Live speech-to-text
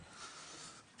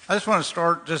I just want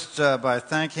to start by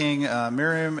thanking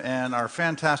Miriam and our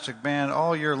fantastic band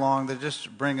all year long. They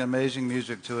just bring amazing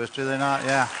music to us, do they not?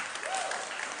 Yeah.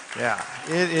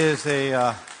 It is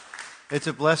it's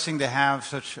a blessing to have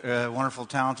such a wonderful,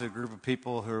 talented group of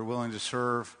people who are willing to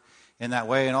serve in that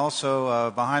way. And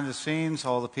also behind the scenes,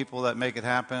 all the people that make it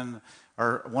happen,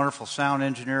 our wonderful sound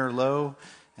engineer, Lo,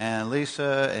 and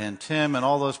Lisa, and Tim, and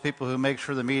all those people who make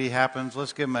sure the meeting happens.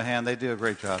 Let's give them a hand. They do a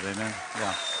great job. Amen.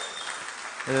 Yeah.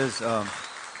 It is.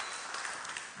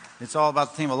 It's all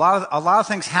about the team. A lot of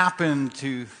things happen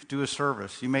to do a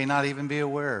service. You may not even be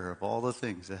aware of all the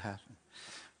things that happen.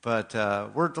 But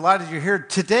we're delighted you're here.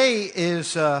 Today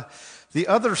is the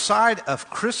other side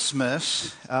of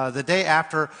Christmas, the day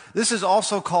after. This is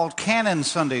also called Cannon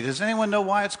Sunday. Does anyone know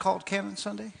why it's called Cannon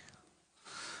Sunday?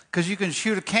 Because you can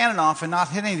shoot a cannon off and not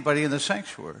hit anybody in the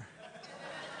sanctuary.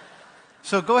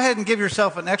 So go ahead and give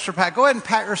yourself an extra pat. Go ahead and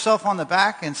pat yourself on the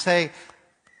back and say,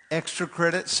 Extra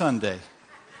Credit Sunday.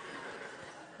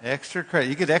 Extra credit.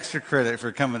 You get extra credit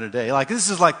for coming today. Like, this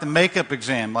is like the makeup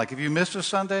exam. Like, if you missed a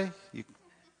Sunday, you...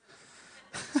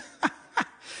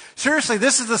 Seriously,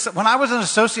 this is when I was an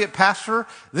associate pastor,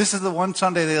 this is the one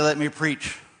Sunday they let me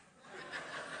preach.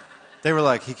 They were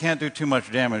like, he can't do too much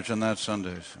damage on that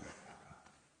Sunday.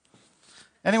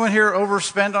 Anyone here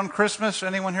overspend on Christmas?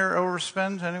 Anyone here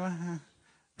overspend? Anyone?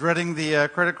 Dreading the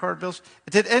credit card bills?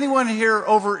 Did anyone here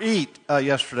overeat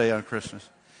yesterday on Christmas?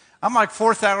 I'm like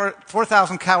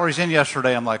 4,000 calories in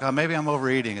yesterday. I'm like, oh, maybe I'm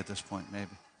overeating at this point, maybe.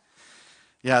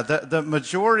 Yeah, the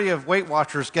majority of Weight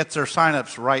Watchers gets their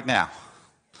signups right now.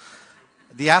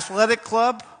 The athletic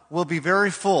club will be very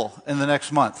full in the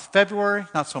next month. February,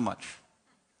 not so much.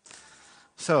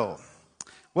 So,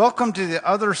 welcome to the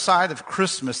other side of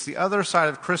Christmas. The other side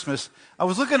of Christmas. I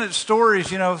was looking at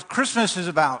stories, Christmas is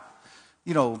about,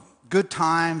 good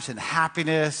times and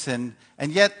happiness, and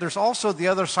yet there's also the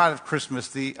other side of Christmas,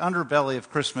 the underbelly of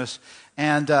Christmas.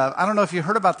 And I don't know if you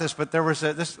heard about this, but there was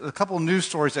a couple of news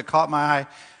stories that caught my eye.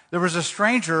 There was a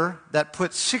stranger that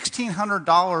put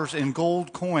 $1,600 in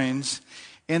gold coins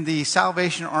in the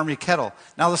Salvation Army kettle.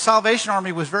 Now, the Salvation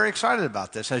Army was very excited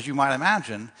about this, as you might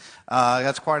imagine.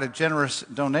 That's quite a generous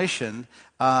donation.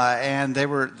 And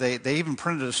they even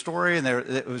printed a story, and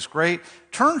it was great.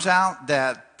 Turns out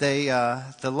that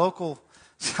the local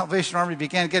Salvation Army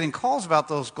began getting calls about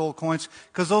those gold coins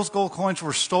because those gold coins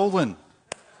were stolen.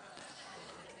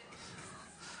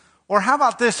 Or how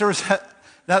about this?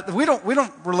 Now, we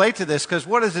don't relate to this because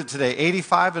what is it today?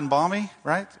 85 and balmy,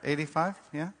 right? 85,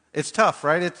 yeah. It's tough,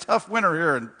 right? It's tough winter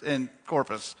here in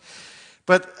Corpus.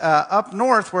 But up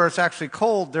north, where it's actually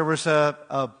cold, there was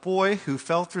a boy who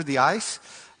fell through the ice.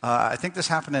 I think this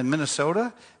happened in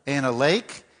Minnesota, in a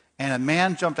lake, and a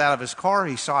man jumped out of his car.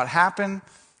 He saw it happen.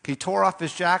 He tore off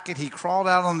his jacket. He crawled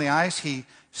out on the ice. He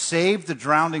saved the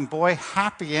drowning boy.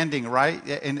 Happy ending, right?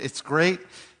 And it's great.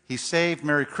 He saved.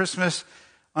 Merry Christmas.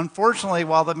 Unfortunately,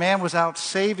 while the man was out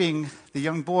saving the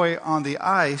young boy on the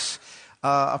ice,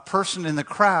 a person in the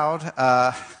crowd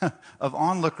of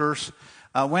onlookers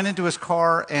went into his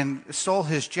car and stole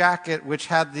his jacket, which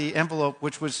had the envelope,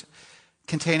 which was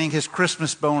containing his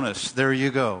Christmas bonus. There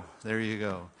you go. There you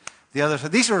go.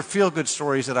 These are feel-good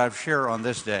stories that I've shared on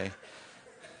this day.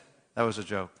 That was a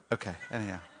joke. Okay,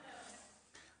 anyhow.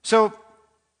 So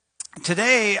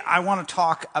today I want to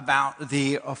talk about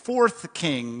the fourth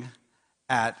king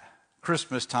at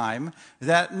Christmas time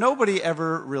that nobody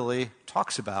ever really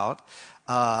talks about.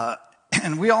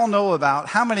 And we all know about,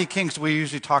 how many kings do we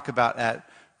usually talk about at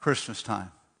Christmas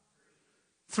time?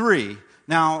 3.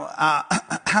 Now,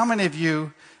 how many of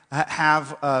you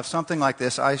have something like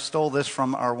this? I stole this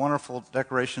from our wonderful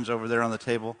decorations over there on the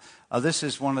table. This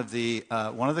is one of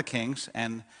the kings,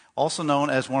 and also known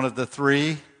as one of the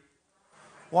 3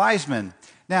 wise men.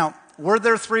 Now, were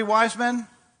there 3 wise men?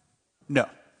 No.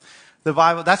 The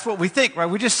Bible, that's what we think, right?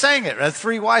 We just sang it, right?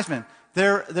 3 wise men.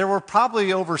 There were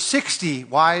probably over 60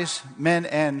 wise men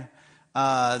and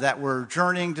that were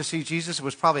journeying to see Jesus. It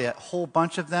was probably a whole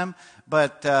bunch of them.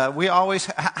 But we always,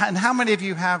 and how many of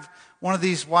you have one of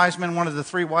these wise men, one of the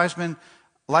 3 wise men,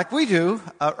 like we do,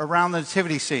 around the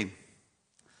nativity scene?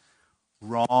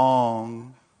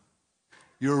 Wrong.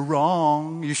 You're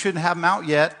wrong. You shouldn't have them out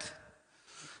yet.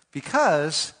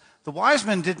 Because the wise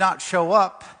men did not show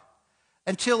up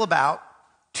until about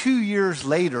 2 years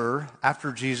later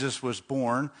after Jesus was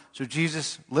born. So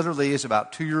Jesus literally is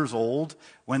about 2 years old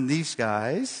when these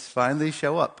guys finally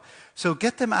show up. So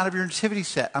get them out of your nativity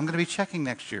set. I'm going to be checking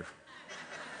next year.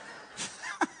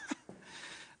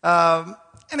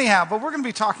 Anyhow, but we're going to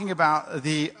be talking about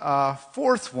the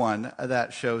fourth one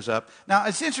that shows up. Now,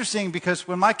 it's interesting because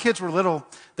when my kids were little,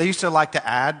 they used to like to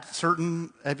add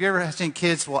certain, have you ever seen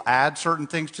kids will add certain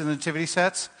things to the nativity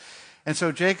sets? And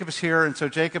so Jacob's here, and so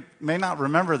Jacob may not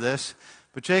remember this,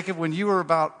 but Jacob, when you were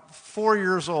about 4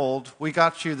 years old, we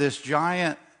got you this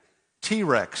giant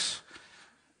T-Rex.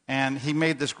 And he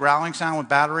made this growling sound with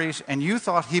batteries, and you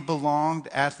thought he belonged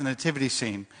at the nativity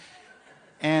scene.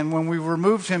 And when we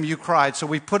removed him, you cried. So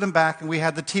we put him back, and we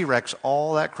had the T-Rex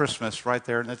all that Christmas right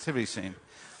there in the nativity scene.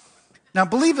 Now,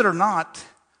 believe it or not,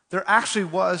 there actually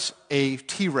was a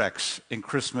T-Rex in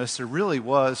Christmas. There really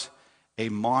was a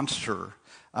monster.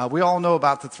 We all know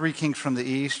about the three kings from the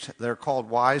east. They're called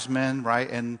wise men, right?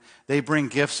 And they bring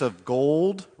gifts of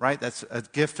gold, right? That's a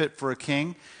gift fit for a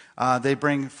king. They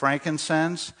bring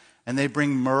frankincense, and they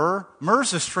bring myrrh.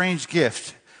 Myrrh's a strange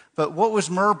gift. But what was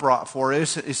myrrh brought for?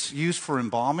 It's used for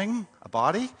embalming a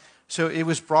body. So it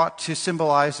was brought to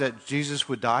symbolize that Jesus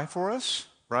would die for us,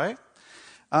 right?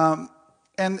 And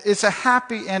it's a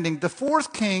happy ending. The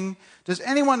fourth king, does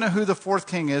anyone know who the fourth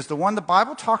king is? The one the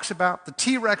Bible talks about, the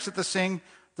T-Rex at the scene.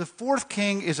 The fourth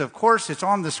king is, of course, it's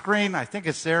on the screen. I think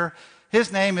it's there.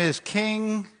 His name is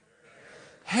King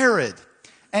Herod.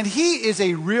 And he is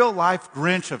a real-life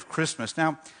Grinch of Christmas.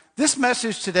 Now, this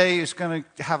message today is going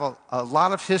to have a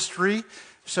lot of history.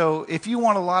 So if you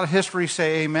want a lot of history,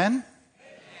 say amen. Amen.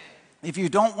 If you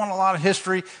don't want a lot of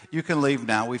history, you can leave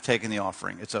now. We've taken the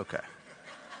offering. It's okay.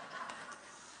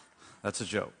 That's a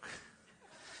joke.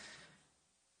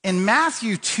 In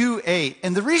Matthew 2:8,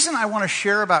 and the reason I want to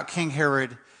share about King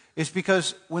Herod is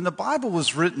because when the Bible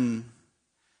was written,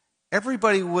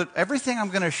 everything I'm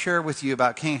going to share with you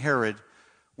about King Herod,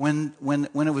 when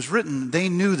it was written, they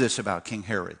knew this about King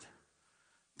Herod.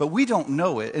 But we don't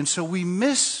know it, and so we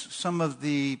miss some of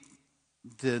the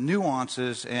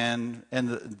nuances and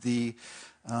the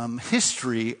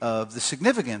history of the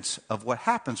significance of what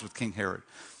happens with King Herod.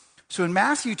 So in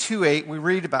Matthew 2:8, we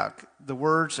read about the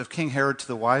words of King Herod to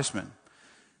the wise men.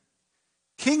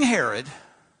 King Herod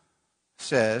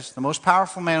says, the most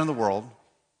powerful man in the world,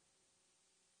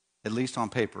 at least on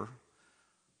paper,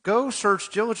 go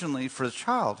search diligently for the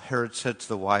child, Herod said to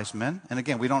the wise men. And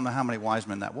again, we don't know how many wise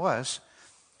men that was.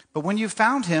 But when you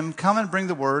found him, come and bring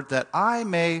the word that I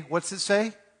may, what's it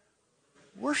say?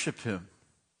 Worship him.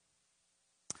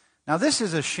 Now this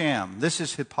is a sham. This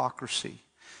is hypocrisy.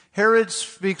 Herod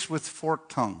speaks with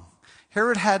forked tongue.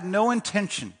 Herod had no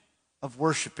intention of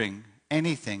worshiping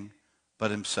anything but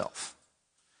himself.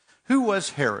 Who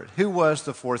was Herod? Who was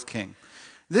the fourth king?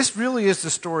 This really is the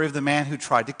story of the man who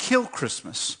tried to kill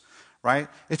Christmas, right?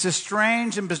 It's a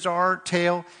strange and bizarre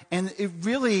tale, and it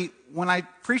really, when I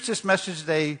preach this message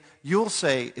today, you'll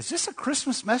say, is this a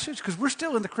Christmas message? Because we're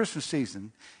still in the Christmas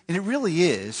season, and it really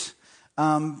is,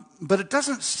 but it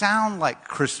doesn't sound like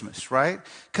Christmas, right?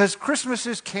 Because Christmas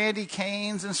is candy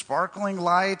canes and sparkling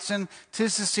lights, and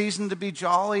 'tis the season to be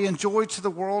jolly, and joy to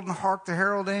the world, and hark the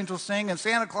herald angels sing, and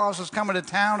Santa Claus is coming to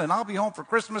town, and I'll be home for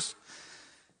Christmas.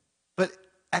 But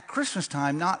at Christmas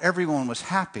time, not everyone was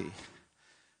happy,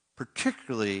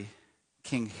 particularly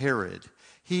King Herod.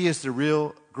 He is the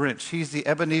real Grinch. He's the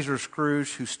Ebenezer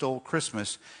Scrooge who stole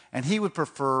Christmas, and he would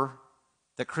prefer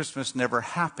that Christmas never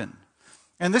happened.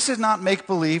 And this is not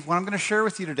make-believe. What I'm going to share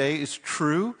with you today is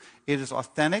true. It is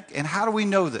authentic. And how do we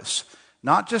know this?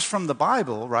 Not just from the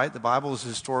Bible, right? The Bible is a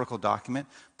historical document,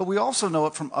 but we also know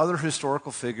it from other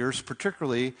historical figures,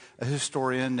 particularly a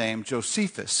historian named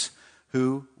Josephus,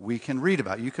 who we can read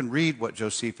about. You can read what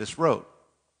Josephus wrote.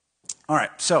 All right,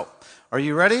 so are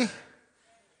you ready?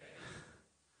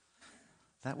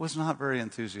 That was not very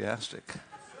enthusiastic.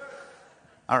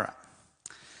 All right.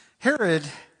 Herod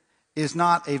is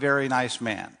not a very nice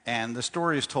man, and the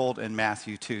story is told in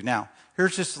Matthew 2. Now,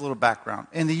 here's just a little background.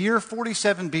 In the year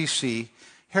 47 BC,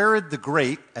 Herod the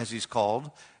Great, as he's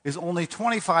called, is only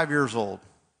 25 years old.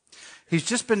 He's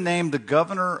just been named the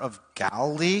governor of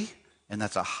Galilee, and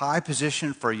that's a high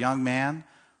position for a young man.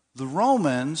 The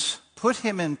Romans put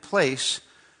him in place,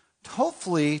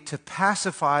 hopefully to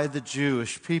pacify the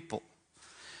Jewish people.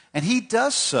 And he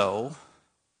does so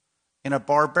in a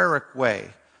barbaric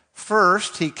way.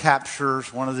 First, he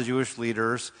captures one of the Jewish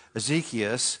leaders,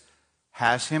 Ezekias,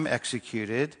 has him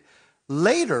executed.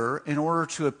 Later, in order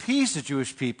to appease the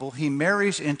Jewish people, he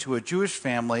marries into a Jewish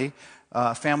family,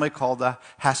 a family called the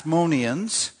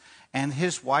Hasmoneans, and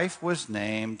his wife was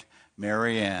named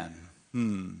Marianne.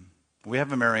 We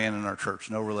have a Marianne in our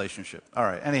church, no relationship. All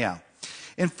right, anyhow.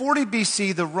 In 40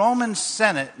 BC, the Roman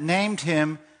Senate named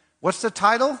him, what's the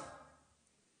title?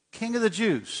 King of the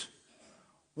Jews.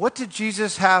 What did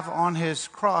Jesus have on his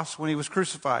cross when he was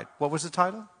crucified? What was the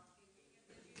title?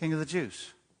 King of the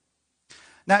Jews.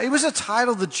 Now, it was a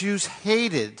title the Jews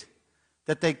hated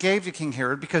that they gave to King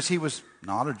Herod because he was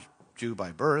not a Jew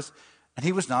by birth, and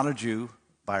he was not a Jew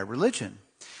by religion.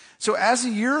 So as the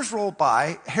years rolled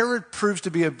by, Herod proves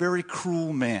to be a very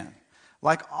cruel man.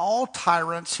 Like all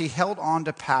tyrants, he held on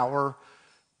to power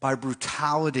by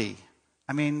brutality.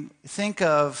 I mean, think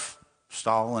of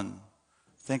Stalin,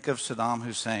 think of Saddam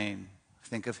Hussein,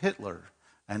 think of Hitler,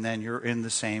 and then you're in the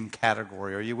same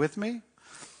category. Are you with me?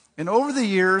 And over the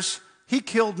years, he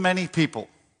killed many people.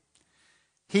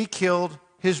 He killed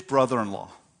his brother-in-law.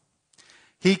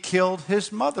 He killed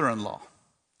his mother-in-law.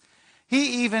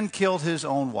 He even killed his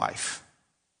own wife.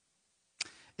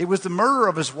 It was the murder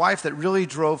of his wife that really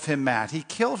drove him mad. He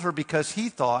killed her because he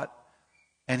thought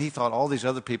all these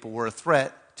other people were a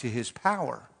threat to his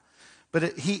power.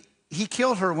 But he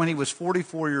killed her when he was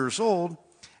 44 years old,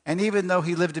 and even though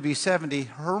he lived to be 70,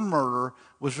 her murder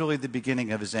was really the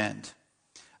beginning of his end.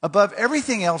 Above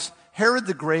everything else, Herod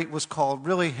the Great was called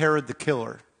really Herod the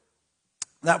Killer.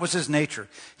 That was his nature.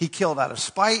 He killed out of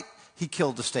spite. He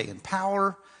killed to stay in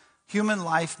power. Human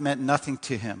life meant nothing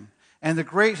to him. And the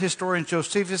great historian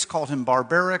Josephus called him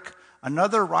barbaric.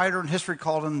 Another writer in history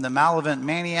called him the malevolent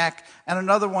maniac. And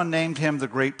another one named him the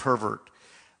great pervert.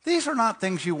 These are not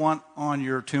things you want on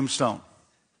your tombstone.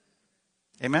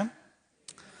 Amen?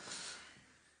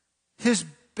 His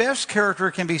best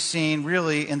character can be seen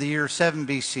really in the year 7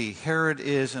 BC. Herod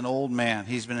is an old man.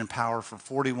 He's been in power for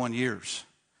 41 years.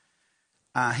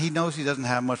 He knows he doesn't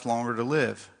have much longer to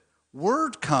live.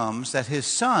 Word comes that his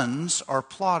sons are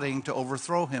plotting to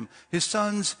overthrow him. His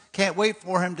sons can't wait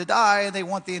for him to die, and they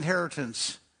want the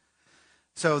inheritance.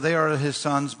 So they are his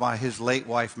sons by his late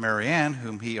wife Marianne,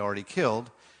 whom he already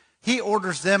killed. He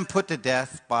orders them put to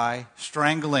death by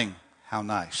strangling. How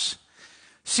nice.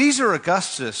 Caesar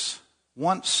Augustus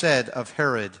once said of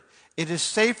Herod, "It is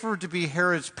safer to be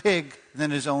Herod's pig than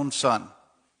his own son."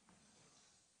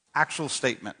 Actual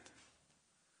statement.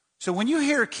 So when you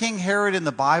hear King Herod in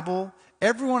the Bible,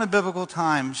 everyone in biblical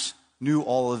times knew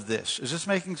all of this. Is this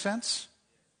making sense?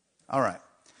 All right.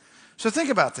 So think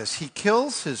about this. He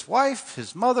kills his wife,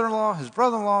 his mother-in-law, his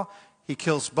brother-in-law. He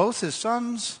kills both his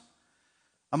sons.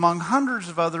 Among hundreds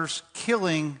of others,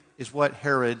 killing is what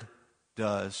Herod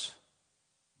does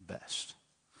best.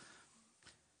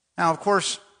 Now, of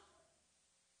course,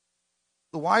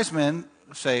 the wise men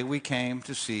say, "We came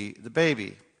to see the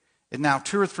baby." And now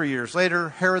 2 or 3 years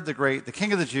later, Herod the Great, the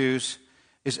king of the Jews,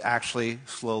 is actually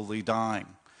slowly dying.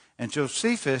 And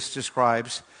Josephus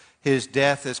describes his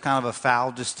death as kind of a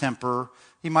foul distemper.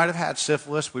 He might have had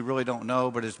syphilis, we really don't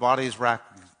know, but his body is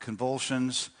racked with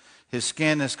convulsions. His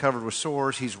skin is covered with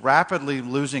sores. He's rapidly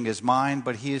losing his mind,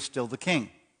 but he is still the king.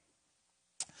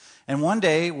 And one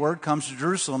day, word comes to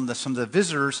Jerusalem that some of the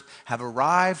visitors have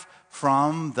arrived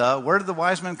from where did the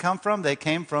wise men come from? They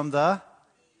came from the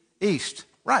east.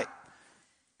 Right.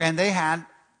 And they had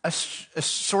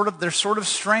they're sort of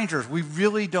strangers. We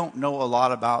really don't know a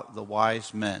lot about the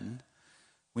wise men.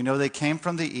 We know they came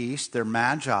from the east. They're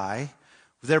magi.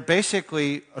 They're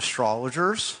basically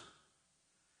astrologers.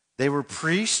 They were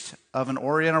priests of an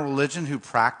Oriental religion who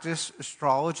practiced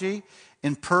astrology.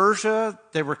 In Persia,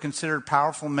 they were considered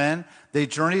powerful men. They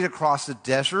journeyed across the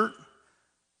desert,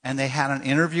 and they had an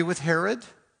interview with Herod.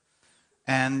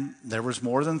 And there was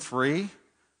more than 3.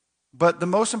 But the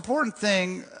most important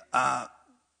thing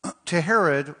to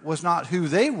Herod was not who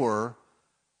they were,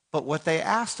 but what they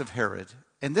asked of Herod.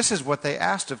 And this is what they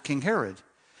asked of King Herod.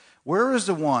 "Where is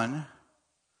the one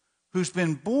who's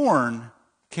been born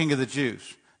King of the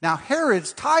Jews?" Now,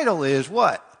 Herod's title is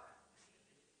what?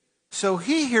 So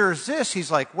he hears this.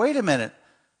 He's like, wait a minute.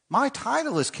 My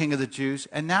title is King of the Jews,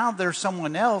 and now there's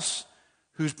someone else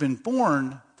who's been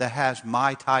born that has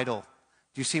my title.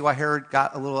 Do you see why Herod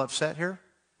got a little upset here?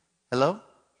 Hello?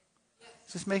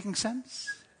 Is this making sense?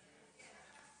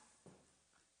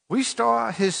 We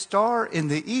saw his star in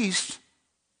the east.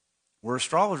 We're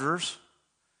astrologers,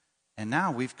 and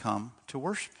now we've come to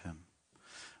worship him.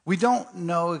 We don't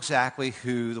know exactly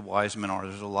who the wise men are.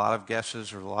 There's a lot of guesses.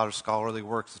 There's a lot of scholarly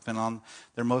work that's been on.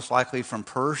 They're most likely from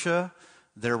Persia.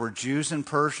 There were Jews in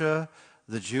Persia.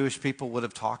 The Jewish people would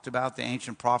have talked about the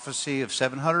ancient prophecy of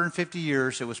 750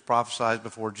 years. It was prophesied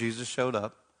before Jesus showed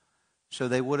up. So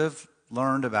they would have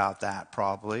learned about that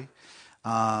probably.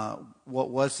 What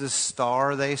was this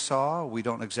star they saw? We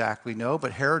don't exactly know,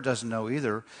 but Herod doesn't know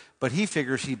either. But he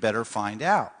figures he better find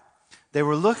out. They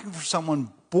were looking for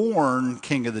someone born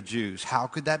king of the Jews. How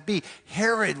could that be?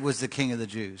 Herod was the king of the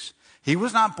Jews. He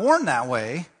was not born that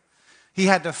way. He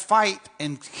had to fight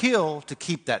and kill to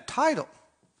keep that title.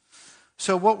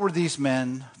 So what were these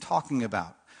men talking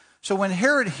about? So when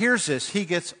Herod hears this, he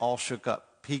gets all shook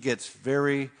up. He gets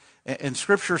very And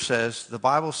Scripture says, the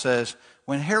Bible says,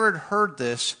 when Herod heard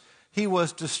this, he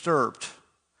was disturbed.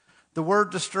 The word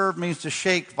disturbed means to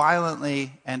shake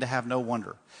violently and to have no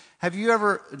wonder. Have you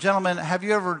ever, gentlemen, had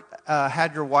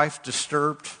your wife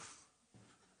disturbed?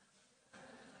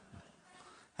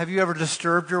 Have you ever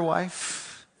disturbed your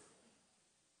wife?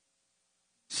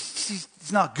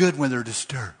 It's not good when they're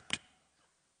disturbed.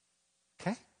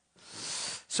 Okay?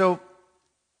 So,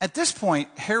 at this point,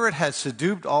 Herod had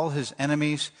subdued all his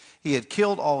enemies. He had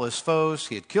killed all his foes.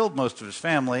 He had killed most of his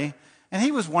family. And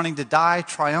he was wanting to die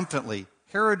triumphantly.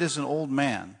 Herod is an old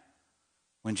man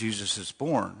when Jesus is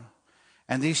born.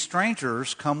 And these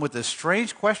strangers come with this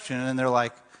strange question, and they're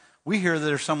like, we hear that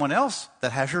there's someone else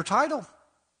that has your title.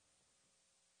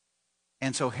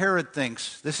 And so Herod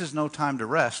thinks, this is no time to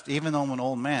rest. Even though I'm an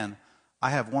old man, I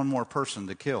have one more person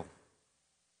to kill.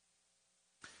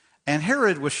 And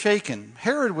Herod was shaken.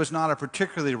 Herod was not a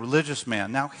particularly religious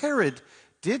man. Now, Herod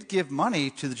did give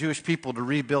money to the Jewish people to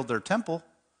rebuild their temple,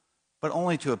 but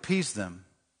only to appease them.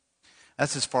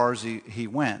 That's as far as he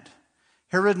went.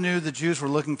 Herod knew the Jews were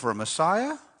looking for a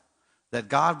Messiah, that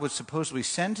God would supposedly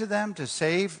send to them to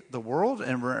save the world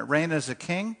and reign as a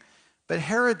king. But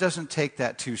Herod doesn't take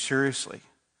that too seriously.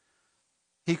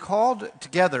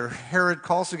 Herod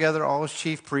calls together all his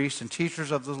chief priests and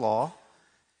teachers of the law,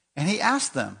 and he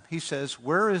asked them, he says,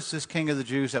 where is this king of the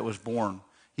Jews that was born?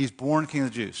 He's born king of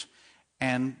the Jews.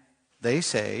 And they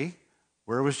say,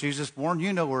 where was Jesus born?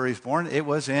 You know where he's born. It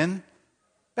was in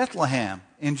Bethlehem,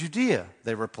 in Judea,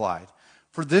 they replied.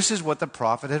 For this is what the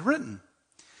prophet had written.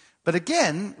 But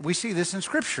again, we see this in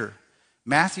Scripture.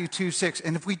 Matthew 2:6.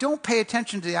 And if we don't pay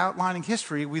attention to the outlining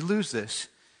history, we lose this.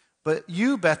 But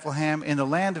you, Bethlehem, in the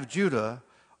land of Judah,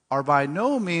 are by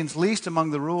no means least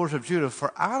among the rulers of Judah,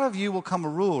 for out of you will come a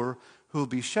ruler who will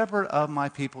be shepherd of my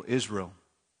people Israel.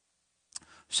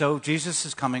 So Jesus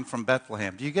is coming from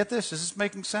Bethlehem. Do you get this? Is this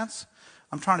making sense?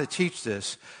 I'm trying to teach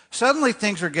this. Suddenly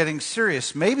things are getting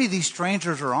serious. Maybe these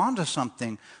strangers are onto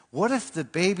something. What if the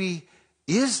baby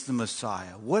is the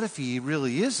Messiah? What if he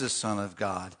really is the Son of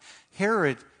God?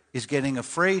 Herod is getting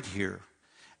afraid here.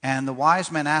 And the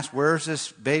wise men ask, where is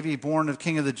this baby born of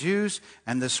King of the Jews?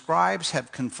 And the scribes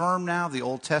have confirmed now the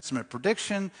Old Testament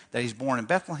prediction that he's born in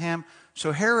Bethlehem.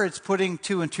 So Herod's putting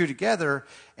two and two together,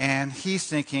 and he's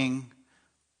thinking,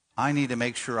 I need to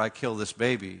make sure I kill this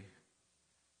baby.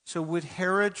 So would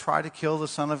Herod try to kill the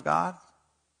Son of God?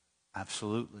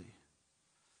 Absolutely.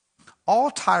 All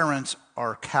tyrants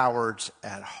are cowards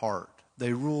at heart.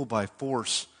 They rule by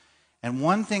force. And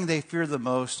one thing they fear the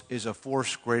most is a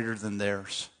force greater than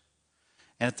theirs.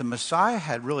 And if the Messiah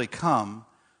had really come,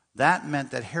 that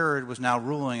meant that Herod was now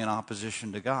ruling in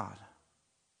opposition to God.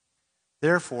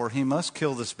 Therefore, he must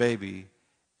kill this baby,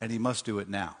 and he must do it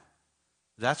now.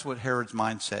 That's what Herod's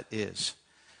mindset is.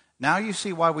 Now you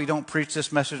see why we don't preach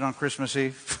this message on Christmas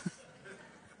Eve?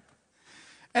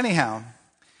 Anyhow,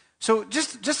 so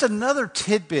just another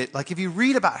tidbit. Like if you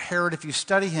read about Herod, if you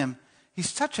study him, he's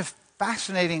such a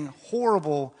fascinating,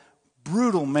 horrible,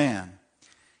 brutal man.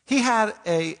 He had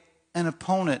an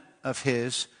opponent of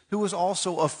his who was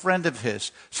also a friend of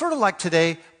his. Sort of like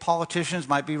today, politicians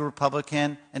might be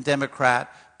Republican and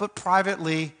Democrat, but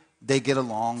privately they get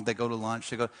along, they go to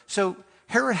lunch, So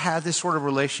Herod had this sort of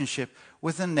relationship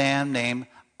with a man named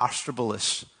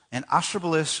Aristobulus. And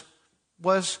Aristobulus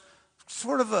was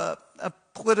sort of a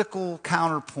political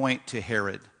counterpoint to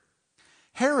Herod.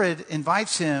 Herod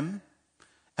invites him,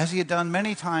 as he had done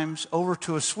many times, over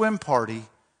to a swim party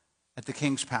at the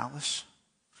king's palace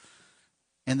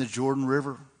in the Jordan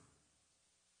River.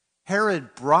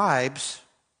 Herod bribes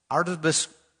Aristobulus'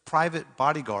 private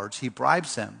bodyguards. He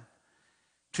bribes them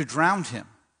to drown him,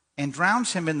 and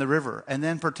drowns him in the river, and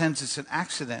then pretends it's an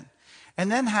accident,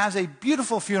 and then has a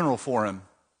beautiful funeral for him,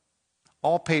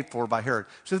 all paid for by Herod.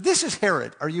 So this is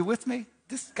Herod. Are you with me?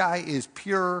 This guy is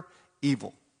pure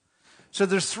evil. So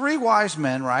there's three wise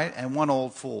men, right, and one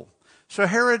old fool. So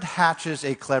Herod hatches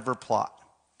a clever plot.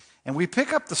 And we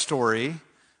pick up the story.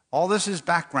 All this is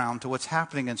background to what's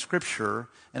happening in Scripture.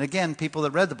 And again, people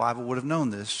that read the Bible would have known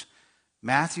this.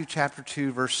 Matthew chapter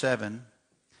 2, verse 7.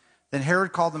 Then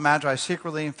Herod called the Magi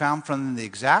secretly and found from them the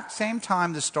exact same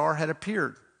time the star had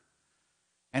appeared.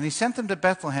 And he sent them to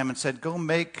Bethlehem and said, go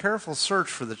make careful search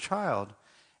for the child.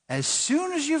 As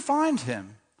soon as you find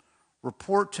him,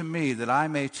 report to me that I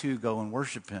may too go and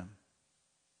worship him.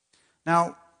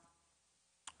 Now,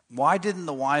 why didn't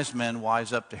the wise men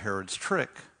wise up to Herod's trick?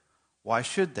 Why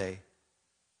should they?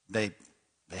 They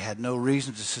had no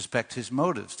reason to suspect his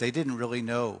motives. They didn't really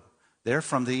know. They're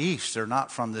from the east. They're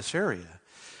not from this area.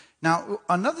 Now,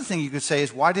 another thing you could say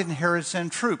is, why didn't Herod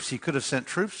send troops? He could have sent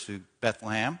troops to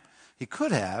Bethlehem. He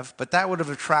could have, but that would have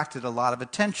attracted a lot of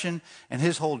attention, and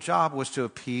his whole job was to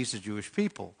appease the Jewish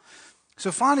people.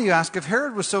 So finally you ask, if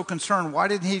Herod was so concerned, why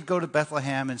didn't he go to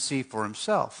Bethlehem and see for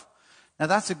himself? Now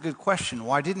that's a good question.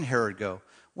 Why didn't Herod go?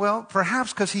 Well,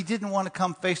 perhaps because he didn't want to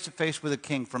come face to face with a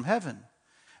king from heaven.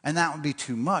 And that would be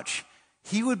too much.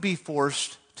 He would be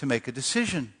forced to make a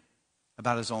decision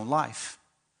about his own life.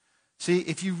 See,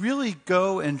 if you really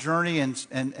go and journey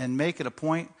and make it a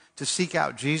point to seek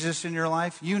out Jesus in your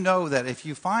life, you know that if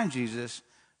you find Jesus,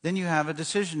 then you have a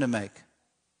decision to make.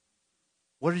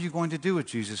 What are you going to do with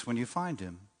Jesus when you find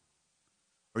him?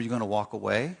 Are you going to walk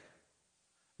away?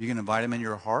 Are you going to invite him in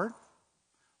your heart?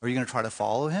 Are you going to try to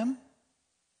follow him?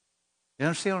 You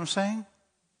understand what I'm saying?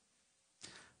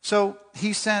 So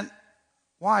he sent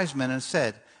wise men and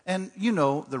said, and you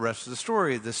know the rest of the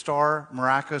story. The star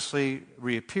miraculously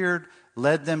reappeared,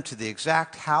 led them to the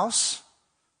exact house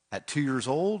at 2 years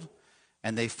old,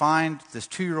 and they find this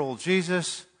 2-year-old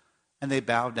Jesus, and they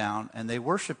bow down and they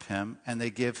worship him, and they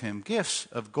give him gifts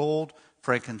of gold,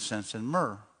 frankincense, and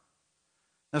myrrh.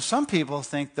 Now some people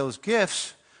think those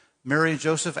gifts Mary and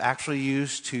Joseph actually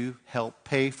used to help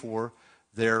pay for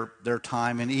their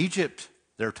time in Egypt,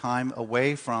 their time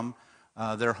away from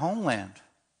their homeland,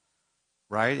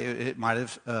 right? It might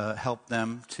have helped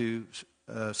them to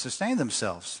sustain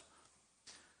themselves.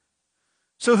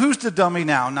 So who's the dummy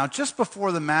now? Now, just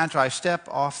before the Magi step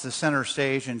off the center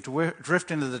stage and drift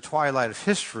into the twilight of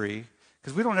history,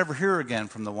 because we don't ever hear again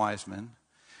from the wise men,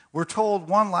 we're told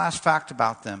one last fact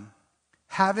about them.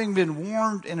 Having been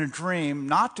warned in a dream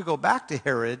not to go back to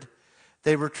Herod,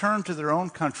 they returned to their own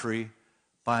country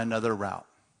by another route.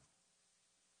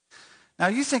 Now,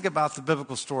 you think about the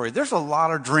biblical story. There's a lot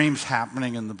of dreams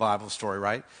happening in the Bible story,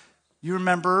 right? You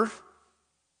remember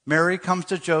Mary comes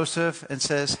to Joseph and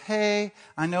says, hey,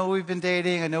 I know we've been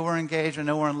dating, I know we're engaged, I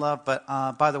know we're in love, but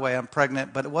by the way, I'm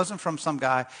pregnant, but it wasn't from some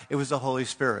guy, it was the Holy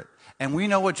Spirit. And we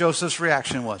know what Joseph's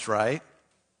reaction was, right?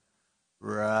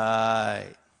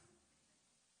 Right.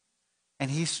 And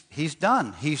he's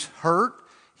done. He's hurt.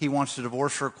 He wants to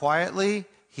divorce her quietly.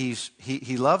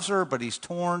 He loves her, but he's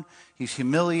torn. He's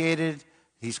humiliated.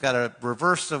 He's got to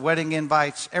reverse the wedding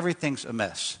invites. Everything's a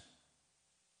mess.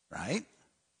 Right?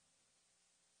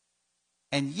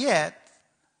 And yet,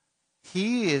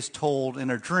 he is told in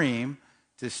a dream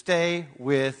to stay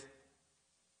with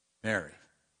Mary.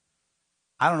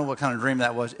 I don't know what kind of dream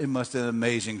that was. It must have been an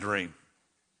amazing dream.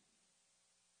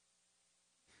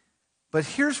 But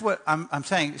here's what I'm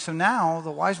saying. So now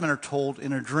the wise men are told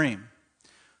in a dream.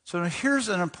 So here's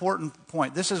an important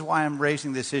point. This is why I'm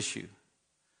raising this issue.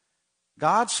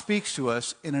 God speaks to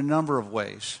us in a number of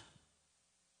ways,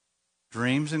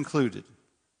 dreams included,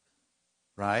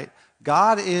 right?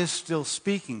 God is still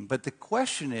speaking, but the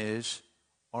question is,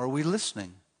 are we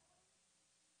listening?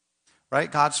 Right?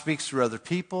 God speaks through other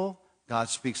people. God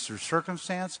speaks through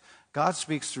circumstance. God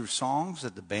speaks through songs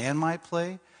that the band might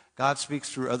play. God speaks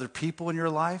through other people in your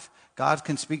life. God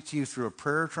can speak to you through a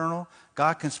prayer journal.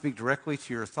 God can speak directly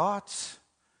to your thoughts.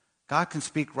 God can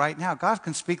speak right now. God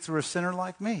can speak through a sinner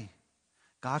like me.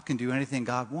 God can do anything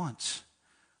God wants.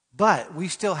 But we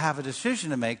still have a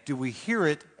decision to make. Do we hear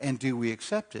it and do we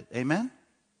accept it? Amen?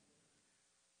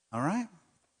 All right.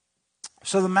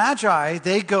 So the Magi,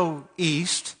 they go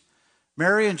east.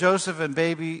 Mary and Joseph and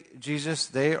baby Jesus,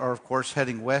 they are, of course,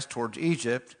 heading west towards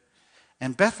Egypt.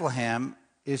 And Bethlehem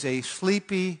is a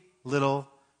sleepy little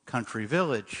country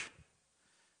village.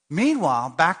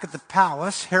 Meanwhile, back at the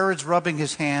palace, Herod's rubbing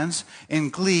his hands in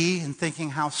glee and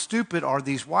thinking, how stupid are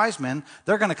these wise men?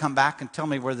 They're going to come back and tell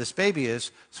me where this baby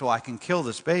is so I can kill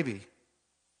this baby.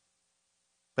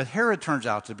 But Herod turns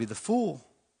out to be the fool.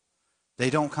 They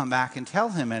don't come back and tell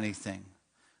him anything.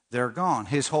 They're gone.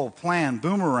 His whole plan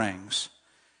boomerangs.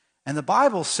 And the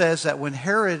Bible says that when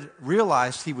Herod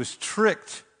realized he was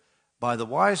tricked by the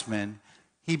wise men,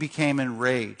 he became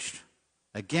enraged.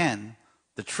 Again,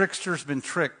 the trickster's been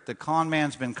tricked. The con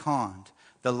man's been conned.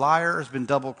 The liar has been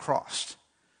double-crossed.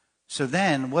 So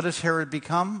then, what does Herod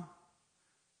become?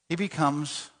 He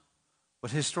becomes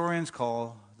what historians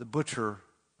call the butcher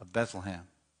of Bethlehem.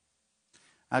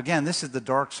 Now, again, this is the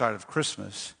dark side of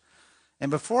Christmas. And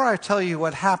before I tell you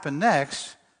what happened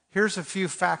next, here's a few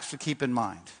facts to keep in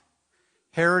mind.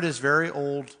 Herod is very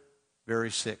old,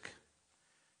 very sick.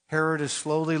 Herod is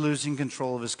slowly losing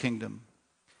control of his kingdom.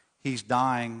 He's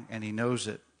dying, and he knows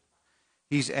it.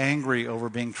 He's angry over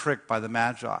being tricked by the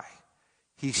Magi.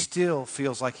 He still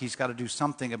feels like he's got to do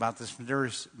something about this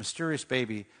mysterious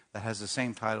baby that has the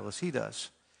same title as he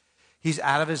does. He's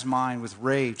out of his mind with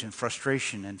rage and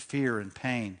frustration and fear and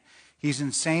pain. He's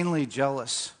insanely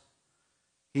jealous.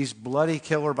 He's bloody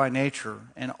killer by nature,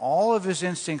 and all of his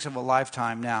instincts of a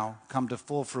lifetime now come to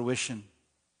full fruition.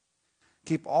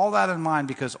 Keep all that in mind,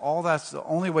 because all that's the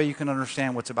only way you can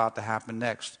understand what's about to happen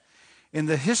next. In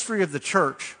the history of the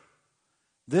church,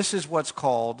 this is what's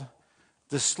called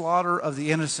the slaughter of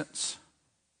the innocents.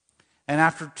 And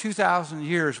after 2,000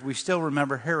 years, we still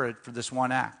remember Herod for this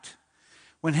one act.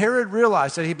 When Herod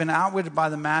realized that he'd been outwitted by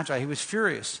the Magi, he was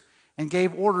furious and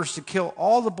gave orders to kill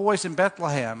all the boys in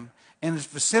Bethlehem in his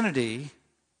vicinity,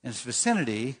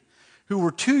 who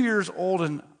were 2 years old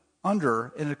and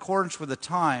under, in accordance with the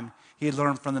time he had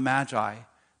learned from the Magi.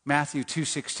 Matthew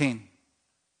 2:16.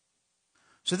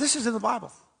 So this is in the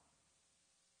Bible.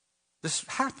 This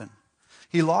happened.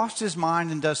 He lost his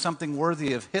mind and does something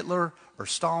worthy of Hitler or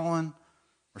Stalin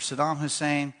or Saddam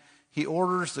Hussein. He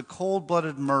orders the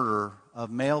cold-blooded murder of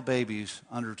male babies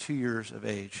under 2 years of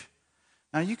age.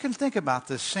 Now you can think about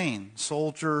this scene.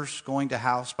 Soldiers going to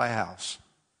house by house,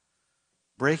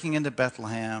 breaking into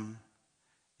Bethlehem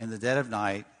in the dead of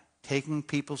night, taking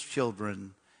people's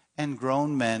children, and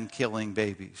grown men killing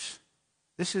babies.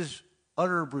 This is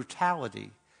utter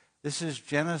brutality. This is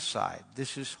genocide.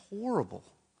 This is horrible.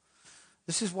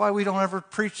 This is why we don't ever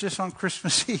preach this on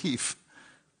Christmas Eve.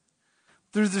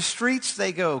 Through the streets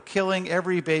they go, killing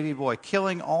every baby boy,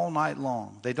 killing all night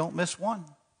long. They don't miss one.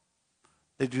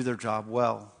 They do their job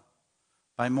well.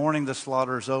 By morning, the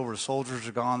slaughter is over. The soldiers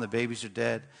are gone. The babies are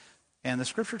dead. And the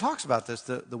scripture talks about this.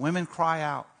 The women cry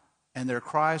out, and their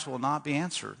cries will not be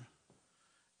answered.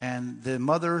 And the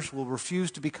mothers will refuse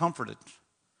to be comforted.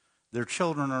 Their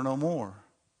children are no more.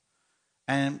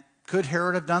 And could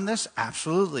Herod have done this?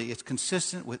 Absolutely. It's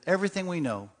consistent with everything we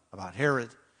know about Herod.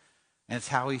 And it's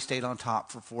how he stayed on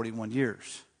top for 41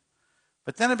 years.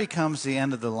 But then it becomes the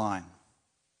end of the line.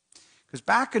 Because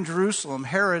back in Jerusalem,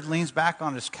 Herod leans back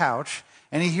on his couch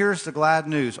and he hears the glad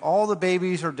news. All the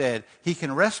babies are dead. He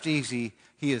can rest easy.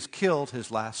 He has killed his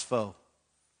last foe.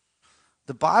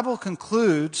 The Bible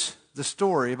concludes the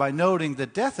story by noting the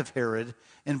death of Herod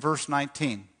in verse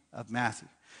 19 of Matthew.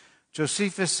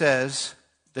 Josephus says,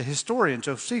 the historian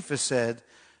Josephus said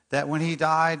that when he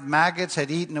died, maggots had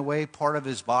eaten away part of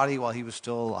his body while he was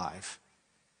still alive.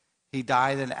 He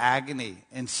died in agony,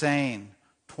 insane,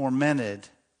 tormented,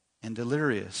 and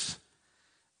delirious.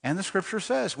 And the scripture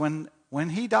says when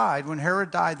he died, when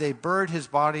Herod died, they buried his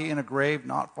body in a grave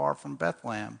not far from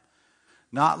Bethlehem.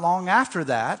 Not long after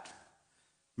that,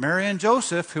 Mary and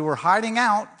Joseph, who were hiding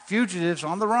out, fugitives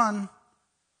on the run,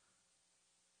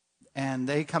 and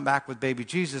they come back with baby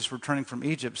Jesus returning from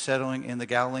Egypt, settling in the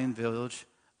Galilean village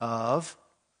of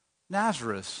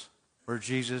Nazareth, where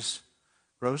Jesus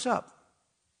grows up.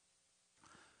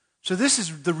 So this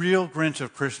is the real Grinch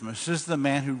of Christmas. This is the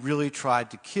man who really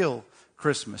tried to kill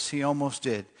Christmas. He almost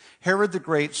did. Herod the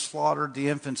Great slaughtered the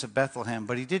infants of Bethlehem,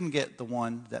 but he didn't get the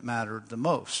one that mattered the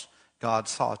most. God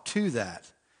saw to that.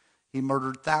 He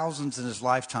murdered thousands in his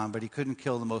lifetime, but he couldn't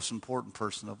kill the most important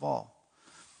person of all.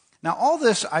 Now, all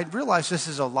this, I realize this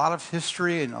is a lot of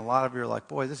history, and a lot of you are like,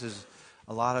 boy, this is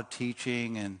a lot of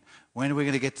teaching, and when are we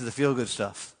going to get to the feel-good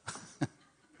stuff?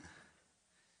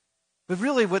 But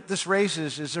really what this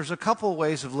raises is there's a couple of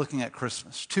ways of looking at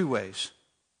Christmas, two ways.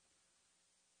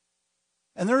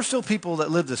 And there are still people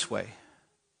that live this way.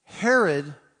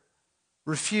 Herod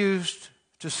refused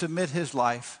to submit his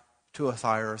life to a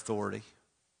higher authority.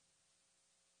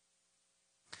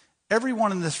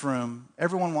 Everyone in this room,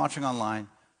 everyone watching online,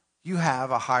 you have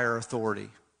a higher authority.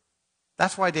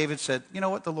 That's why David said, you know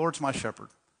what, the Lord's my shepherd.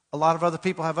 A lot of other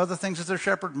people have other things as their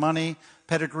shepherd: money,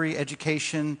 pedigree,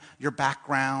 education, your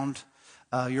background,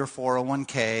 your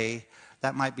 401k.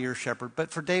 That might be your shepherd.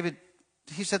 But for David,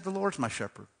 he said, the Lord's my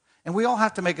shepherd. And we all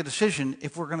have to make a decision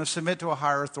if we're going to submit to a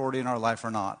higher authority in our life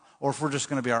or not, or if we're just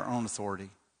going to be our own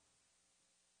authority.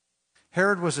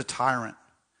 Herod was a tyrant.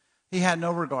 He had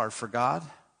no regard for God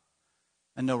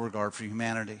and no regard for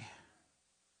humanity.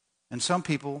 And some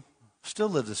people still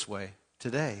live this way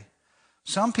today.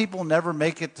 Some people never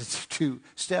make it to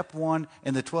step one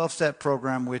in the 12-step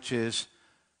program, which is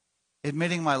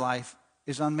admitting my life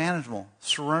is unmanageable,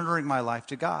 surrendering my life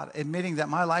to God, admitting that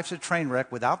my life's a train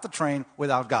wreck without the train,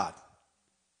 without God.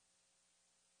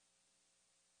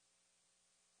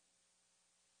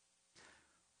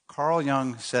 Carl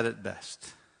Jung said it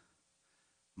best.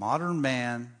 Modern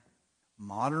man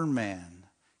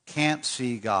can't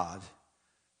see God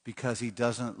because he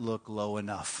doesn't look low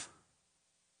enough.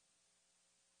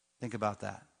 Think about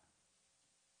that.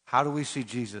 How do we see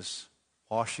Jesus?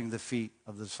 Washing the feet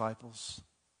of the disciples,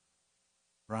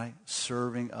 right?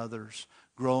 Serving others,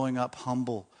 growing up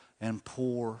humble and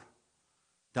poor,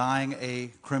 dying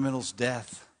a criminal's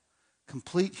death,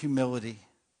 complete humility.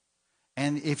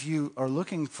 And if you are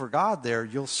looking for God there,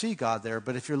 you'll see God there.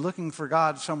 But if you're looking for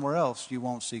God somewhere else, you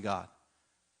won't see God.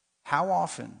 How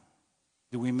often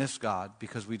do we miss God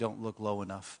because we don't look low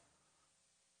enough?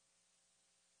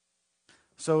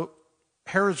 So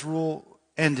Herod's rule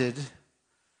ended,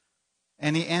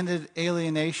 and he ended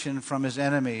alienation from his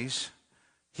enemies.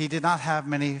 He did not have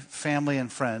many family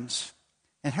and friends.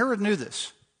 And Herod knew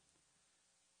this.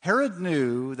 Herod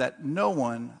knew that no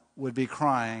one would be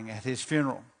crying at his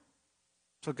funeral.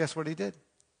 So guess what he did?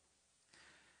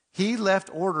 He left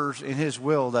orders in his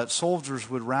will that soldiers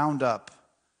would round up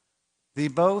the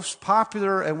most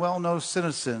popular and well-known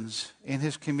citizens in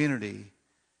his community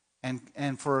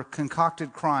and for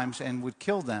concocted crimes, and would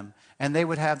kill them. And they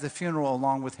would have the funeral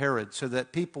along with Herod so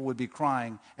that people would be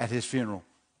crying at his funeral.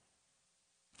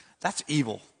 That's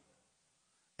evil.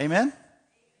 Amen?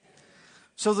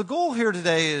 So the goal here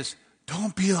today is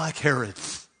don't be like Herod.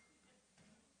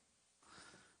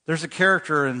 There's a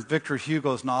character in Victor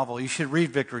Hugo's novel. You should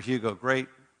read Victor Hugo. Great,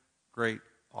 great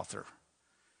author.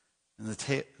 And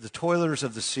the Toilers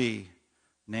of the Sea,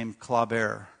 named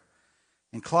Clauber.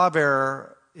 And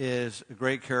Clauber is a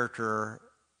great character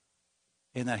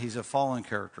in that he's a fallen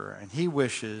character. And he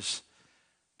wishes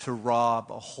to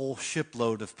rob a whole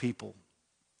shipload of people.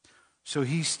 So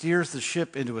he steers the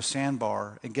ship into a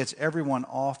sandbar and gets everyone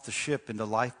off the ship into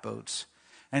lifeboats.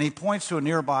 And he points to a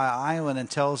nearby island and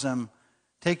tells them,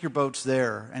 take your boats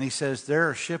there. And he says,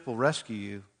 there a ship will rescue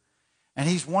you. And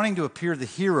he's wanting to appear the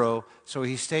hero, so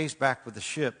he stays back with the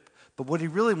ship. But what he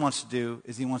really wants to do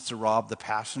is he wants to rob the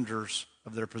passengers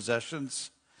of their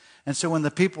possessions. And so when the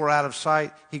people are out of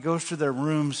sight, he goes to their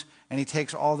rooms and he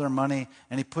takes all their money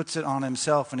and he puts it on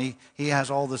himself. And he has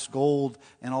all this gold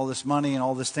and all this money and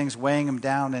all these things weighing him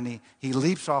down. And he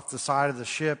leaps off the side of the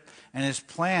ship. And his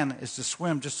plan is to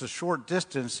swim just a short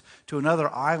distance to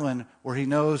another island where he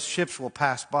knows ships will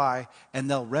pass by and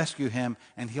they'll rescue him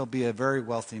and he'll be a very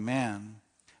wealthy man.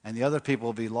 And the other people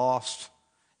will be lost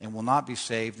and will not be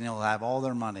saved and he'll have all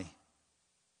their money.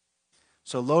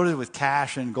 So loaded with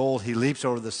cash and gold, he leaps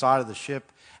over the side of the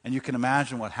ship, and you can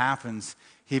imagine what happens.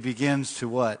 He begins to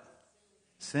what?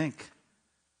 Sink.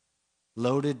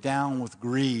 Loaded down with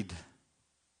greed.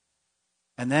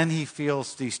 And then he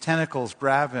feels these tentacles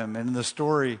grab him, and in the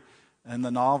story, in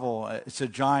the novel, it's a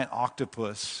giant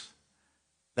octopus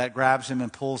that grabs him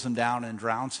and pulls him down and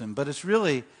drowns him. But it's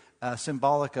really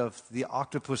symbolic of the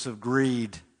octopus of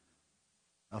greed,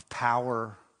 of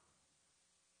power,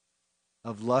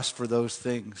 of lust for those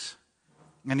things.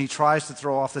 And he tries to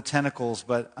throw off the tentacles,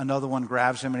 but another one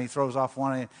grabs him and he throws off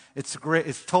one. It's great.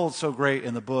 It's told so great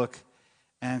in the book.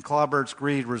 And Claubert's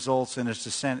greed results in his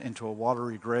descent into a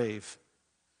watery grave.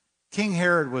 King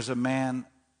Herod was a man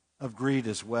of greed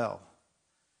as well.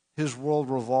 His world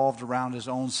revolved around his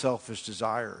own selfish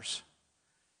desires.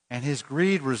 And his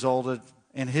greed resulted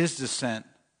in his descent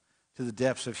to the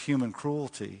depths of human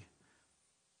cruelty.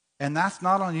 And that's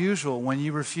not unusual when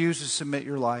you refuse to submit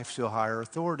your life to a higher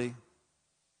authority.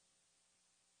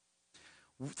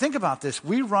 Think about this.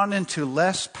 We run into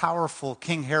less powerful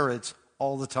King Herods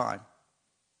all the time.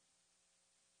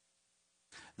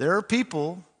 There are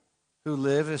people who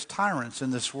live as tyrants in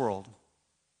this world.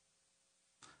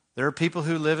 There are people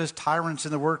who live as tyrants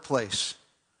in the workplace,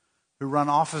 who run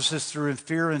offices through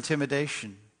fear and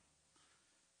intimidation.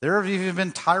 There have even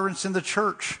been tyrants in the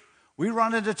church. We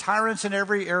run into tyrants in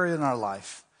every area in our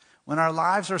life. When our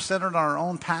lives are centered on our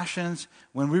own passions,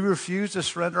 when we refuse to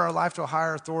surrender our life to a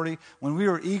higher authority, when we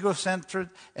are ego-centered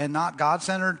and not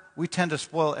God-centered, we tend to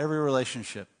spoil every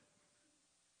relationship.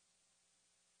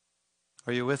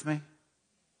 Are you with me?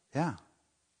 Yeah.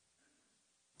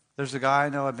 There's a guy I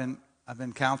know, I've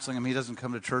been counseling him. He doesn't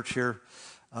come to church here,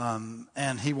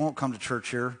 and he won't come to church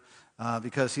here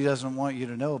because he doesn't want you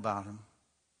to know about him.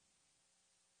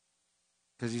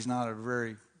 Because he's not a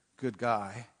very good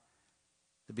guy,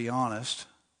 to be honest.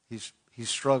 He's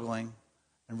struggling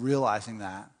and realizing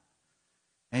that.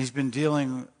 And he's been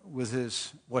dealing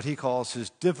with what he calls his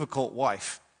difficult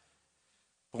wife.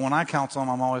 But when I counsel him,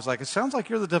 I'm always like, it sounds like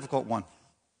you're the difficult one.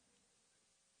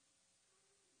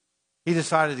 He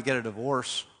decided to get a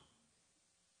divorce.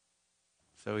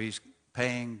 So he's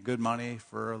paying good money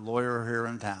for a lawyer here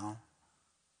in town.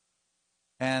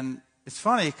 And it's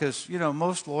funny because,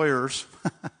 most lawyers,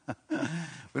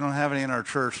 we don't have any in our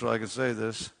church, so I can say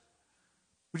this.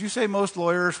 Would you say most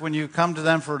lawyers, when you come to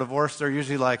them for a divorce, they're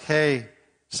usually like, hey,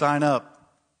 sign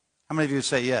up? How many of you would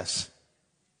say yes?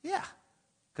 Yeah,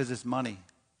 because it's money.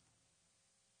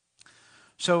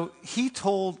 So he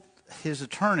told his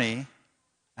attorney,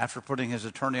 after putting his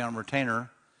attorney on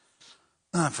retainer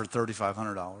for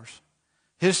 $3,500,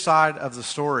 his side of the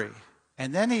story.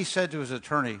 And then he said to his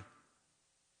attorney,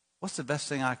 What's the best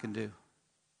thing I can do?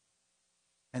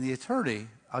 And the attorney,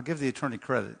 I'll give the attorney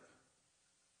credit,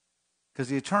 because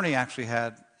the attorney actually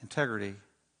had integrity.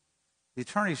 The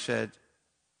attorney said,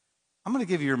 I'm going to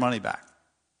give you your money back,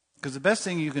 because the best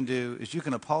thing you can do is you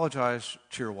can apologize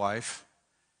to your wife,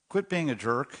 quit being a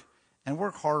jerk, and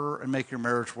work harder and make your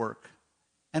marriage work,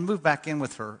 and move back in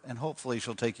with her, and hopefully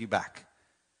she'll take you back.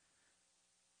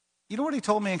 You know what he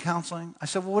told me in counseling? I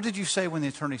said, well, what did you say when the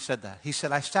attorney said that? He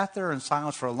said, I sat there in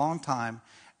silence for a long time,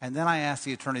 and then I asked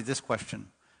the attorney this question: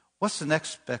 what's the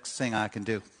next best thing I can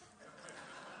do?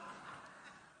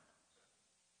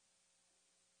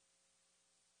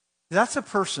 That's a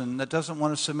person that doesn't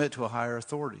want to submit to a higher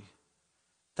authority.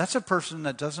 That's a person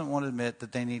that doesn't want to admit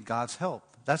that they need God's help.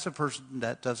 That's a person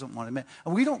that doesn't want to admit.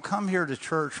 And we don't come here to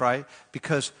church, right,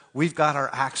 because we've got our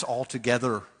acts all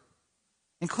together,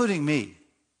 including me.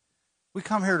 We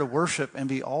come here to worship and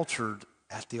be altered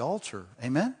at the altar.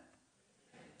 Amen?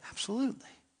 Absolutely.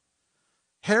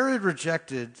 Herod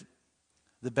rejected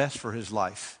the best for his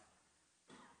life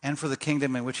and for the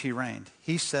kingdom in which he reigned.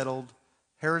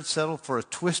 Herod settled for a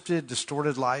twisted,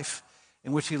 distorted life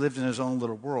in which he lived in his own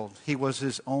little world. He was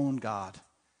his own God.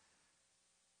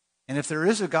 And if there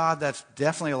is a God that's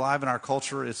definitely alive in our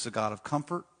culture, it's the God of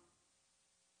comfort.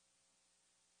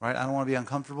 Right? I don't want to be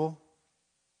uncomfortable.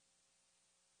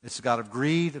 It's the God of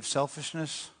greed, of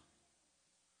selfishness.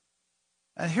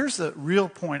 And here's the real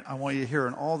point I want you to hear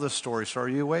in all this story. So are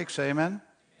you awake? Say amen. Amen.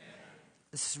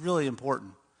 This is really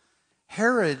important.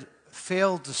 Herod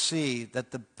failed to see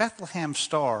that the Bethlehem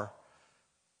star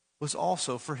was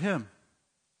also for him.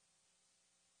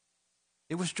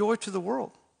 It was joy to the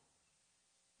world,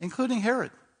 including Herod.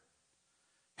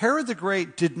 Herod the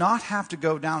Great did not have to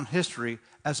go down in history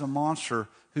as a monster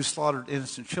who slaughtered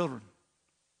innocent children.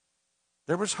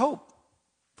 There was hope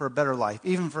for a better life,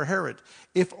 even for Herod.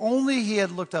 If only he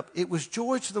had looked up. It was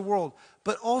joy to the world,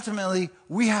 but ultimately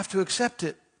we have to accept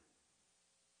it.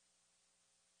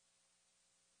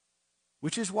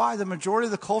 Which is why the majority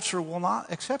of the culture will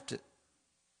not accept it.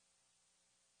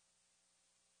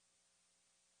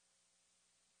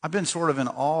 I've been sort of in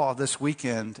awe this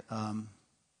weekend.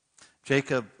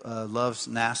 Jacob loves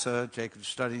NASA. Jacob's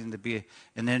studying to be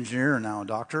an engineer and now a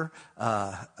doctor.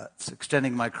 It's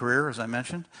extending my career, as I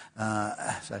mentioned,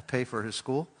 as I pay for his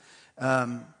school.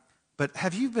 But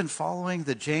have you been following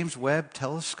the James Webb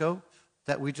telescope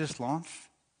that we just launched?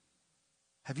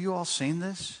 Have you all seen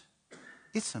this?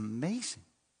 It's amazing.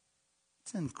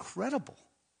 It's incredible.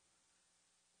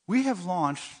 We have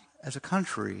launched, as a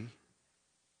country,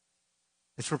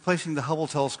 it's replacing the Hubble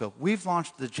telescope. We've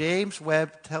launched the James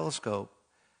Webb telescope,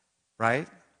 right?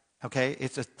 Okay,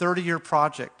 it's a 30-year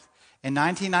project. In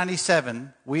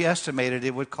 1997, we estimated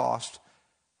it would cost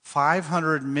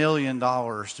 $500 million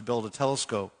to build a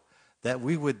telescope that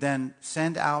we would then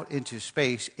send out into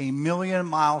space 1 million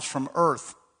miles from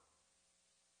Earth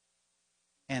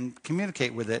and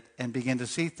communicate with it and begin to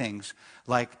see things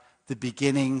like the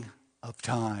beginning of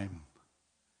time.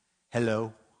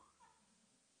 Hello?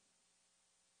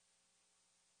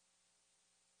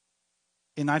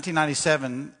 In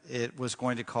 1997, it was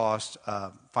going to cost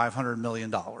 $500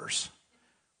 million.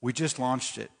 We just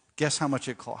launched it. Guess how much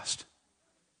it cost?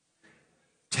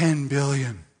 $10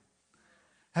 billion.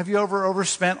 Have you ever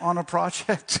overspent on a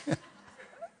project?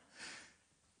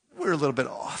 We're a little bit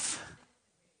off.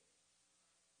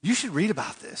 You should read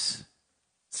about this.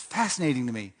 It's fascinating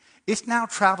to me. It's now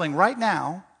traveling. Right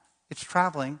now, it's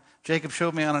traveling. Jacob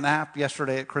showed me on an app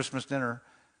yesterday at Christmas dinner.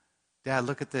 Dad,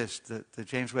 look at this. The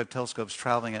James Webb telescope's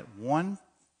traveling at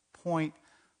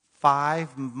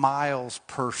 1.5 miles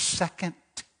per second.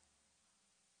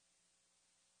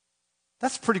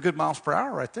 That's pretty good miles per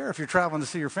hour right there if you're traveling to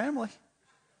see your family.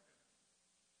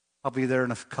 I'll be there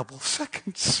in a couple of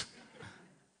seconds.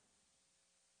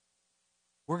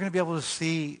 We're going to be able to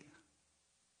see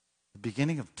the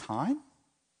beginning of time?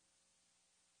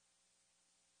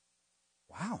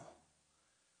 Wow.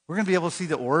 We're going to be able to see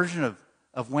the origin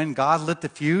of when God lit the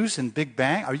fuse in Big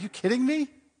Bang. Are you kidding me?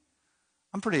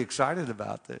 I'm pretty excited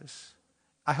about this.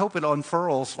 I hope it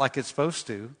unfurls like it's supposed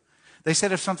to. They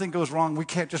said if something goes wrong, we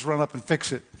can't just run up and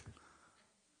fix it.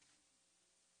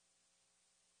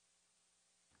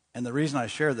 And the reason I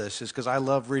share this is because I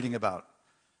love reading about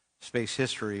space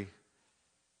history.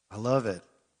 I love it.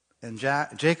 And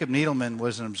Jacob Needleman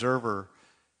was an observer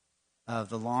of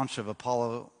the launch of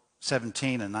Apollo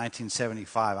 17 in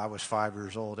 1975. I was 5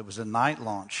 years old. It was a night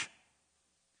launch.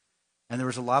 And there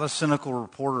was a lot of cynical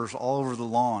reporters all over the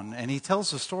lawn. And he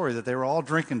tells the story that they were all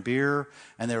drinking beer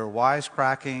and they were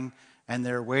wisecracking and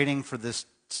they were waiting for this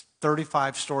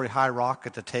 35-story high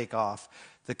rocket to take off.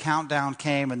 the countdown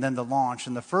came and then the launch.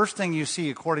 And the first thing you see,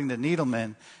 according to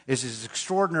Needleman, is this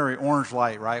extraordinary orange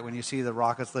light, right? When you see the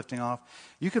rockets lifting off.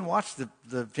 You can watch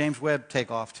the James Webb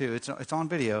take off, too. It's on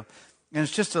video. And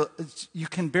it's just, you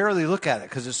can barely look at it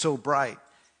because it's so bright.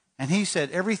 And he said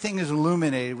everything is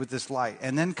illuminated with this light.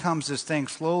 And then comes this thing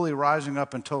slowly rising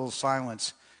up in total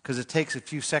silence because it takes a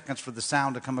few seconds for the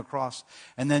sound to come across.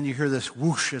 And then you hear this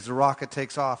whoosh as the rocket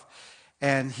takes off.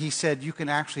 And he said you can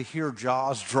actually hear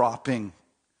jaws dropping.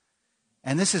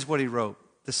 And this is what he wrote.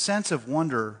 The sense of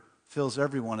wonder fills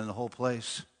everyone in the whole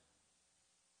place.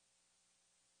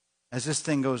 As this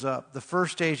thing goes up, the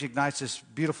first stage ignites this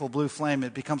beautiful blue flame.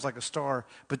 It becomes like a star.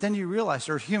 But then you realize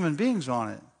there's human beings on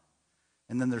it.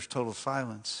 And then there's total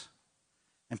silence.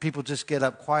 And people just get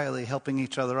up quietly, helping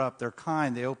each other up. They're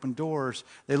kind. They open doors.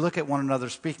 They look at one another,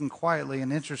 speaking quietly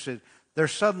and interested. They're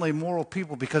suddenly moral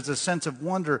people because the sense of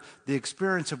wonder, the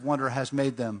experience of wonder has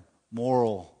made them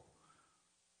moral.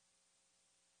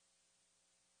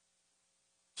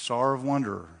 Star of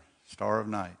wonder, star of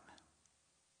night,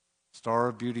 star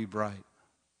of beauty bright.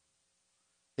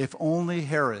 If only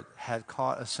Herod had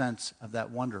caught a sense of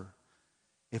that wonder.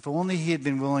 If only he had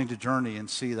been willing to journey and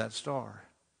see that star.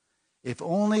 If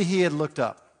only he had looked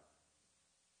up,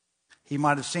 he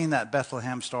might have seen that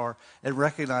Bethlehem star and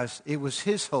recognized it was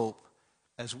his hope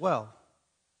as well.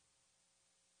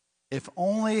 If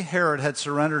only Herod had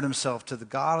surrendered himself to the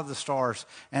God of the stars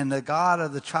and the God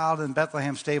of the child in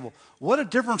Bethlehem stable, what a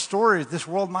different story this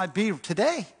world might be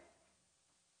today.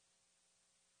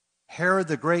 Herod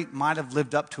the Great might have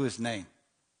lived up to his name.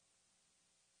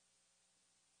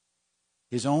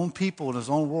 His own people in his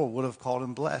own world would have called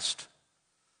him blessed.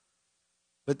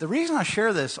 But the reason I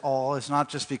share this all is not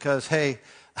just because, hey,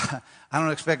 I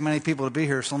don't expect many people to be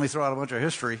here, so let me throw out a bunch of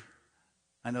history.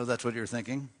 I know that's what you're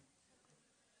thinking.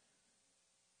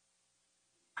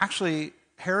 Actually,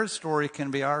 Herod's story can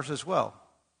be ours as well.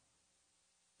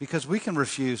 Because we can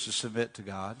refuse to submit to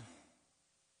God.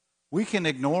 We can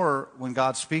ignore when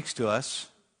God speaks to us.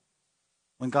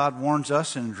 When God warns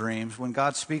us in dreams. When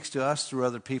God speaks to us through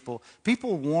other people.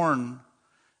 People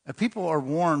are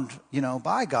warned,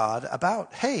 by God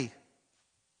about, hey,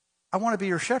 I want to be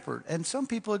your shepherd. And some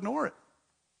people ignore it.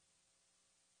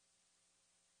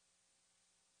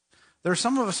 There are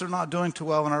some of us that are not doing too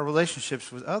well in our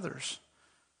relationships with others.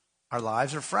 Our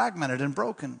lives are fragmented and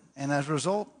broken. And as a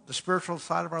result, the spiritual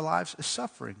side of our lives is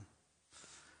suffering.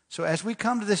 So as we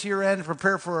come to this year end and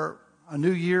prepare for a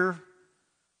new year,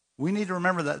 we need to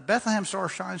remember that Bethlehem star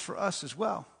shines for us as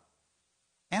well.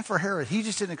 And for Herod. He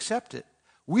just didn't accept it.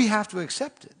 We have to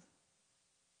accept it.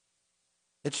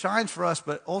 It shines for us,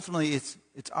 but ultimately it's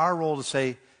our role to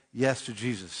say yes to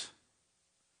Jesus.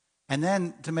 And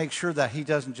then to make sure that he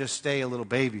doesn't just stay a little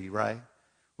baby, right?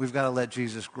 We've got to let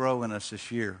Jesus grow in us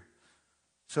this year.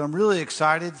 So I'm really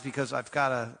excited because I've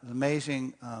got an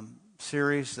amazing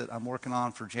series that I'm working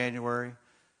on for January.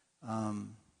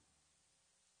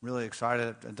 Really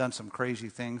excited. I've done some crazy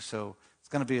things, so it's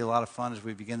going to be a lot of fun as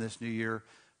we begin this new year.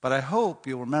 But I hope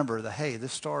you'll remember that, hey,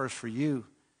 this star is for you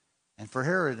and for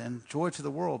Herod and joy to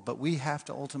the world, but we have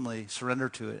to ultimately surrender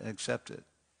to it and accept it.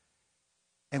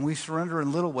 And we surrender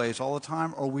in little ways all the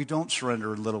time, or we don't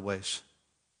surrender in little ways.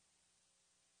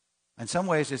 In some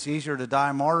ways, it's easier to die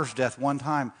a martyr's death one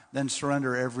time than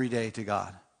surrender every day to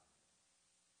God.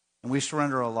 And we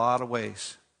surrender a lot of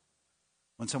ways.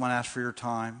 When someone asks for your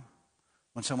time,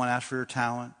 when someone asks for your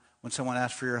talent, when someone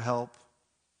asks for your help,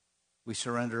 we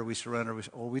surrender,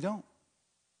 or we don't.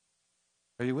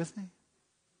 Are you with me?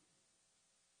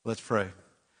 Let's pray.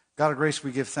 God of grace,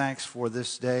 we give thanks for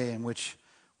this day in which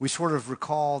we sort of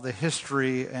recall the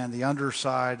history and the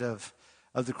underside of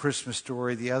the Christmas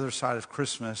story, the other side of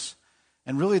Christmas,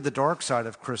 and really the dark side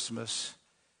of Christmas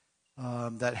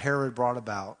that Herod brought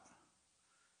about.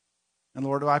 And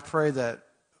Lord, I pray that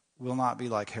we'll not be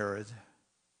like Herod.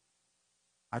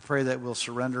 I pray that we'll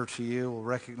surrender to you, we'll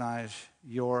recognize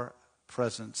your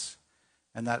presence,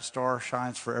 and that star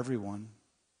shines for everyone.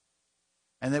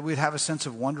 And that we'd have a sense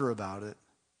of wonder about it.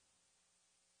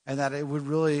 And that it would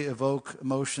really evoke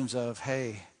emotions of,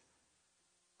 hey,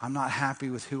 I'm not happy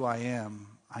with who I am.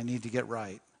 I need to get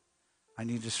right. I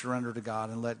need to surrender to God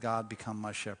and let God become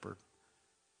my shepherd.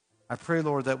 I pray,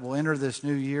 Lord, that we'll enter this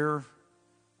new year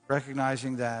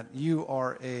recognizing that you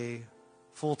are a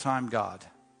full-time God.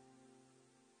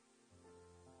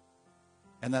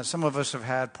 And that some of us have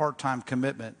had part-time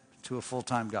commitment to a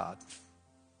full-time God.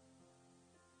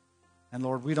 And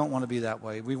Lord, we don't want to be that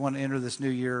way. We want to enter this new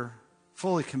year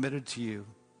fully committed to you.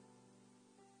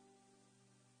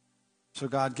 So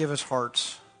God, give us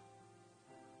hearts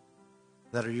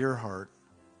that are your heart.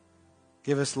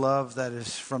 Give us love that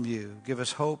is from you. Give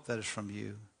us hope that is from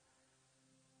you.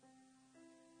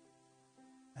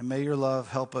 And may your love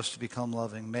help us to become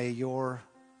loving. May your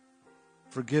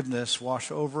forgiveness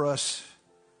wash over us.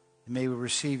 And may we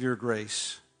receive your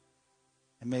grace.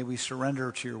 And may we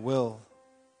surrender to your will.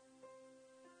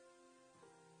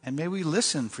 And may we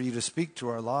listen for you to speak to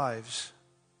our lives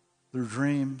through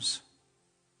dreams,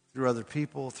 through other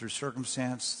people, through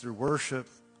circumstance, through worship,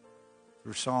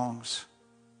 through songs.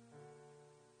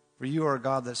 For you are a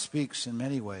God that speaks in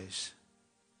many ways.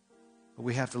 But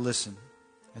we have to listen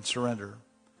and surrender.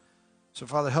 So,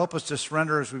 Father, help us to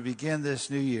surrender as we begin this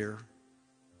new year,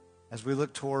 as we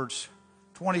look towards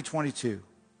 2022.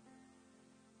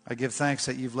 I give thanks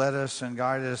that you've led us and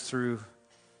guided us through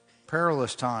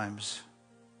perilous times,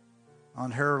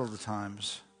 unheralded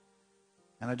times.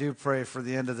 And I do pray for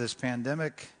the end of this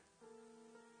pandemic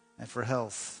and for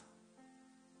health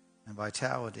and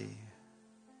vitality.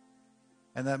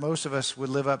 And that most of us would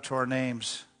live up to our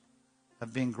names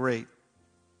of being great.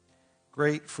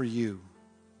 Great for you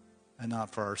and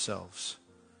not for ourselves.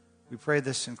 We pray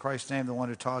this in Christ's name, the one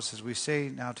who taught us, as we say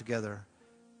now together,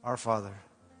 Our Father,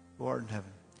 who art in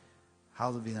heaven,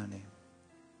 hallowed be thy name.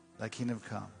 Thy kingdom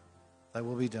come, thy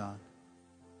will be done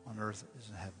on earth as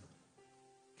in heaven.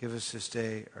 Give us this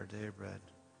day our daily bread.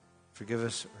 Forgive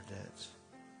us our debts.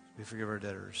 We forgive our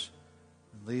debtors.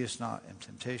 And lead us not in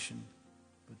temptation,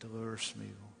 but deliver us from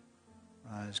evil.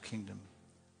 For thine is kingdom,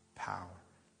 power,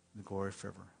 and the glory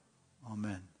forever.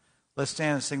 Amen. Let's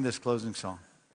stand and sing this closing song.